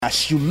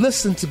As you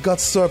listen to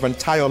God's servant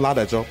Tayo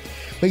Ladajo,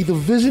 may the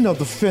vision of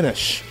the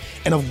finish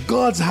and of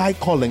God's high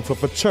calling for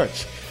the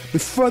church be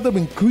further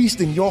increased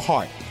in your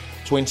heart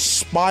to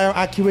inspire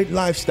accurate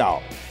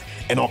lifestyle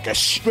and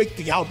orchestrate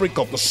the outbreak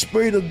of the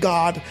Spirit of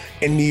God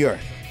in the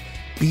earth.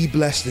 Be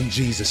blessed in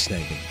Jesus'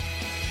 name.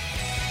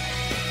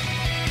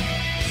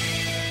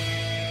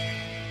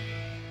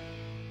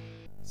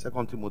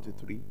 2 Timothy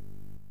 3,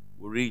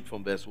 we read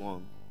from verse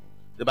 1.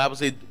 The Bible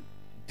said,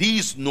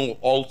 "These know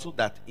also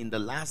that in the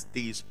last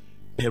days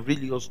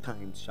perilous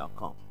times shall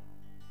come."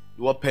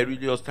 What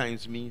perilous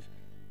times means?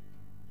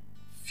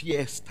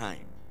 Fierce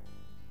time.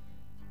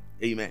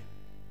 Amen.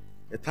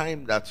 A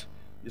time that,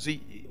 you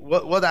see,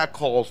 what that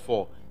calls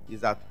for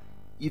is that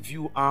if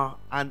you are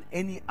an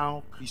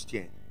anyhow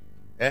Christian,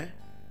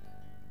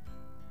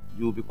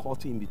 you will be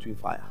caught in between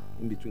fire,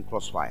 in between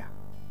crossfire.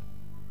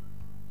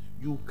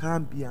 You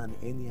can't be an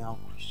anyhow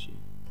Christian.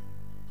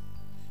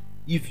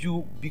 If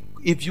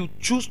you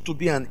choose to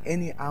be an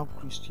anyhow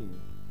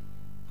Christian,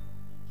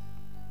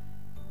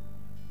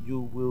 you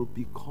will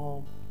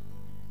become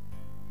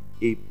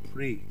a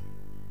prey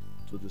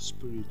to the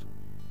spirit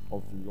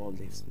of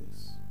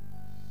lawlessness.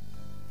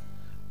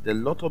 There are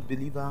a lot of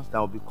believers that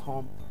will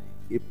become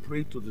a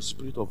prey to the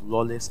spirit of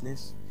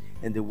lawlessness,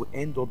 and they will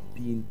end up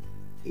being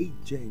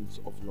agents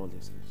of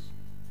lawlessness.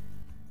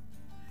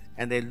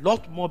 And there are a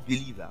lot more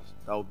believers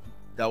that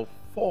will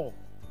fall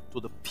to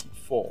the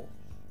pitfall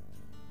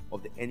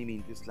of the enemy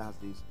in these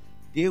last days.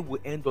 They will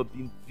end up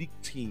being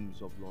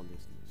victims of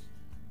lawlessness.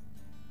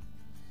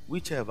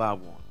 Whichever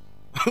one.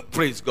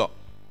 Praise God.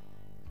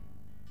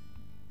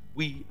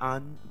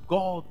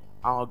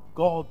 Our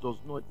God does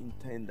not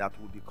intend that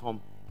we become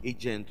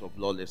agents of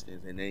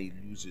lawlessness and then He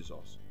loses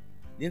us.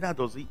 Neither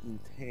does He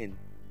intend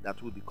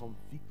that we become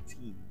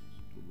victims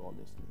to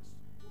lawlessness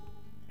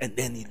and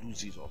then He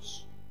loses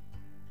us.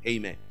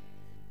 Amen.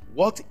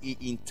 What He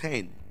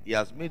intends, He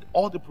has made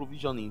all the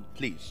provision in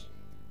place,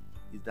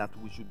 is that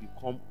we should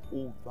become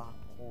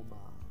overcomers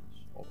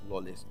of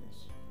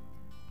lawlessness.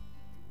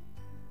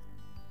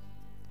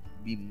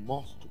 We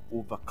must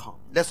overcome.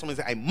 Let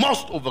somebody say, "I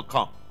must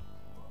overcome."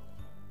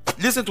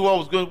 Listen to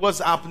what's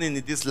happening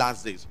in these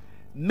last days.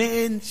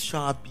 Men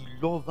shall be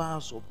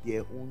lovers of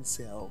their own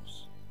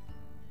selves.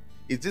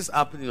 Is this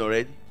happening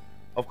already?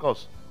 Of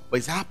course. But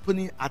it's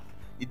happening at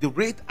the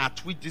rate at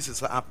which this is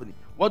happening.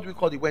 What do we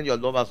call it when you're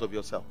lovers of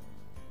yourself?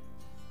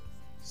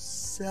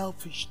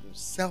 Selfishness,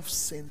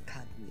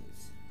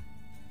 self-centeredness.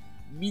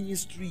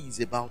 Ministry is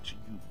about you.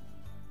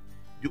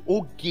 The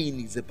whole gain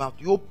is about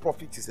you. Your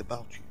profit is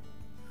about you.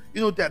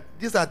 You know that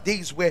these are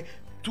days where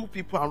two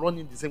people are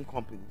running the same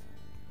company.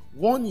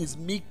 One is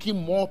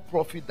making more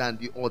profit than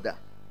the other,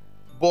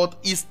 but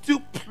is still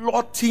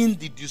plotting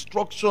the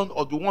destruction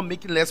of the one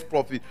making less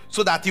profit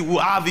so that he will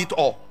have it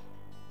all.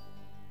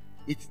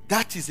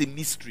 That is a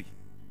mystery.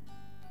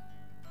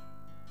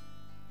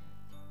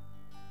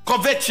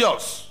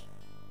 Covetous,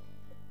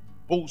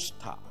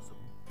 boasters,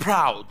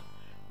 proud,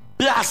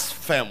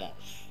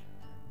 blasphemous,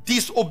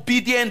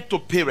 disobedient to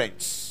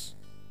parents.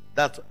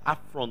 That's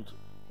affront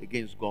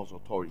against God's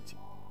authority.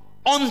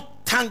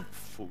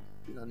 Unthankful,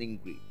 and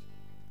ingrate.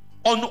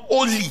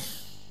 Unholy,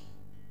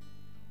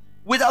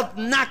 without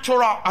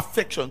natural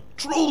affection,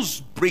 truce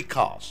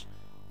breakers,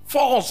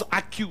 false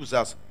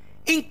accusers,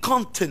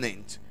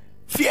 incontinent,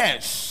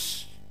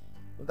 fierce.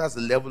 That's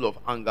the level of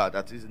anger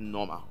that is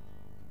normal.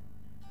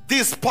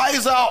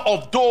 Despiser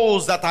of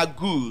those that are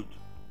good,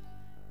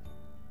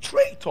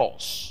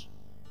 traitors,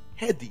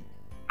 heady,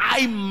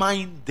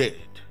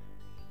 high-minded,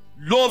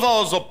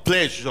 lovers of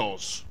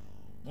pleasures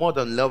more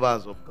than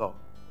lovers of God.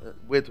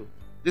 Wait,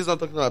 this is not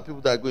talking about people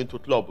that are going to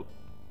club.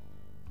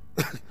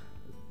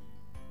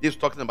 This is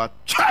talking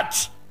about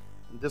church.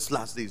 In this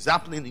last day, it's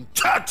happening in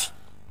church.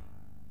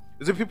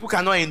 You see, people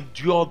cannot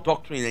endure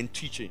doctrine and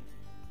teaching,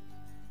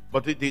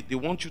 but they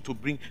want you to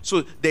bring.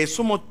 So there's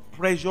so much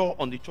pressure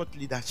on the church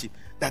leadership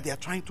that they are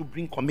trying to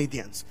bring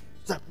comedians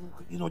that,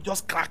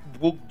 just crack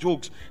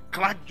jokes,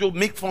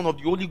 make fun of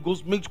the Holy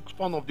Ghost, make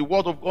fun of the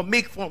Word of God,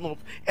 make fun of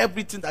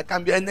everything that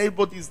can be, and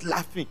everybody is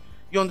laughing.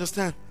 You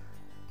understand?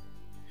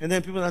 And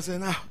then people are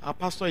saying, our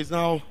pastor is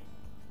now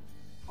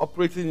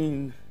operating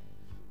in,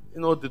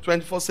 the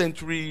 21st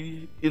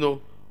century,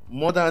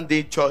 modern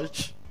day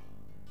church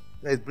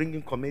that is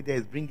bringing comedy,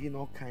 is bringing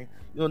all kinds.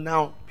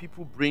 Now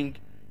people bring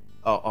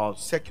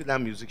secular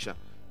musicians.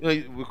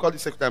 We call it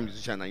secular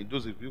musician, and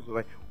those people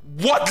like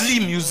worldly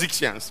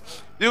musicians.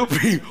 They will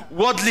bring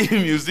worldly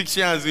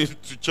musicians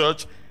into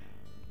church,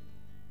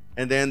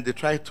 and then they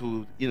try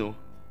to,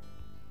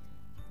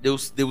 they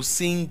will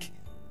sing,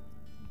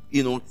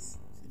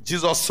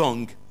 Jesus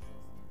song.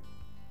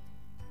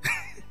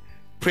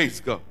 Praise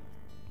God.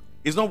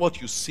 It's not what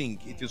you sing,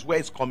 it is where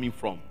it's coming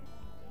from.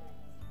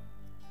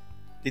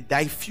 They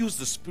diffuse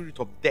the spirit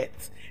of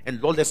death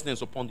and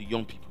lawlessness upon the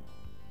young people.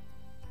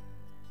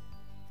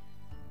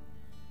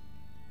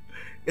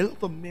 A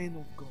lot of men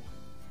of God,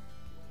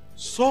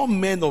 some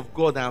men of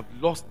God have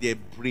lost their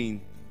brain,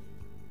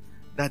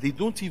 that they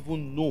don't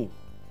even know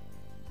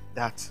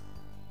that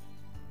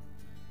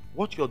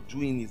what you're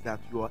doing is that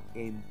you are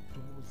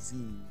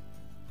endorsing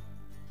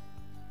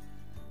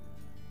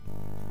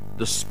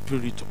the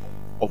spirit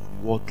of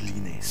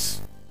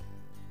worldliness.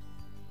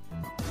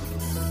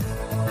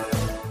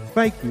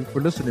 Thank you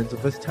for listening to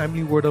this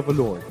timely word of the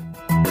Lord.